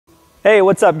Hey,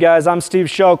 what's up guys? I'm Steve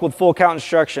Shoke with Full Count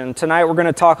Instruction. Tonight we're going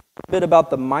to talk a bit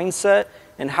about the mindset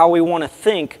and how we want to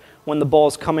think when the ball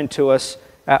is coming to us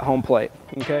at home plate.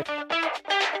 Okay?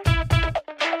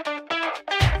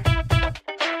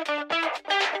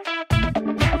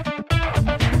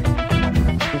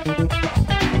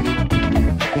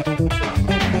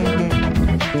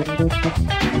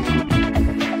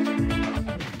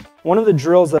 One of the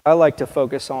drills that I like to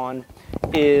focus on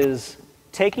is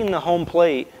taking the home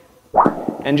plate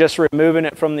and just removing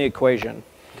it from the equation,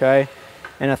 okay?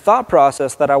 And a thought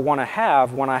process that I want to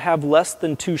have when I have less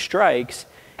than 2 strikes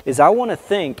is I want to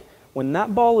think, when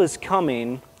that ball is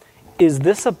coming, is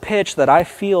this a pitch that I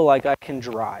feel like I can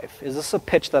drive? Is this a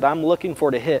pitch that I'm looking for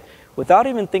to hit without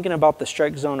even thinking about the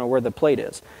strike zone or where the plate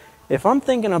is? If I'm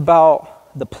thinking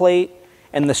about the plate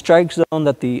and the strike zone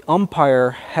that the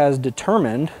umpire has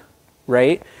determined,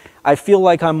 right, I feel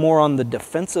like I'm more on the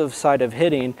defensive side of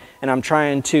hitting, and I'm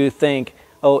trying to think,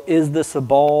 oh, is this a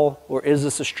ball or is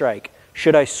this a strike?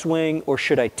 Should I swing or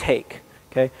should I take?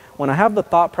 Okay. When I have the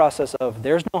thought process of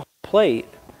there's no plate,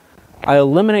 I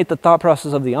eliminate the thought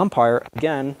process of the umpire.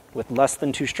 Again, with less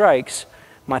than 2 strikes,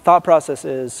 my thought process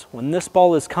is, when this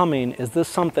ball is coming, is this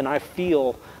something I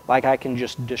feel like I can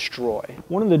just destroy?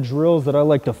 One of the drills that I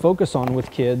like to focus on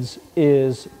with kids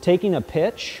is taking a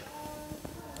pitch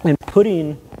and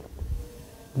putting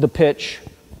the pitch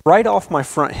right off my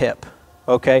front hip.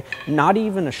 Okay, not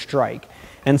even a strike.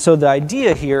 And so the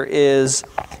idea here is,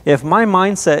 if my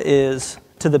mindset is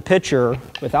to the pitcher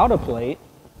without a plate,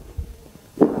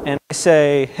 and I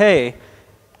say, hey,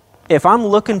 if I'm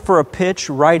looking for a pitch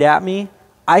right at me,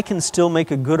 I can still make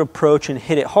a good approach and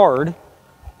hit it hard,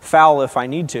 foul if I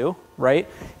need to, right?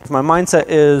 If my mindset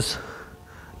is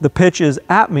the pitch is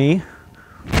at me,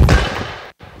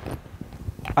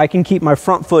 I can keep my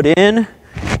front foot in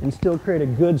and still create a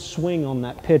good swing on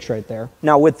that pitch right there.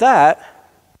 Now with that,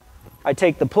 I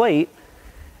take the plate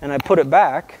and I put it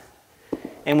back,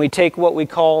 and we take what we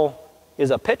call is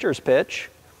a pitcher's pitch,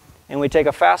 and we take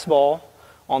a fastball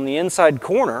on the inside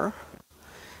corner,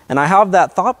 and I have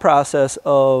that thought process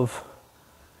of,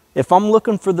 if I'm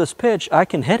looking for this pitch, I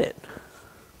can hit it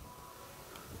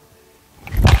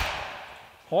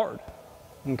hard,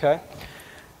 okay?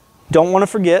 Don't want to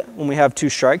forget, when we have 2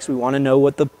 strikes, we want to know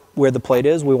where the plate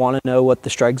is. We want to know what the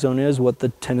strike zone is, what the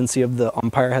tendency of the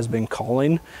umpire has been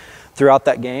calling throughout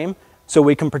that game, so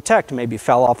we can protect, maybe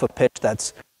foul off a pitch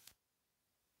that's,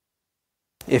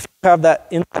 if you have that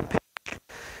inside pitch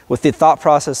with the thought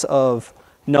process of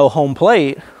no home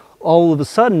plate, all of a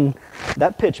sudden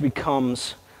that pitch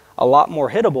becomes a lot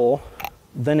more hittable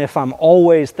than if I'm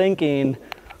always thinking,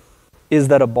 is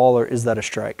that a ball or is that a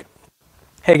strike?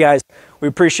 Hey guys, we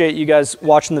appreciate you guys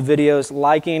watching the videos,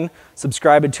 liking,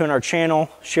 subscribing to our channel,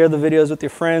 share the videos with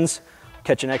your friends.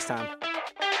 Catch you next time.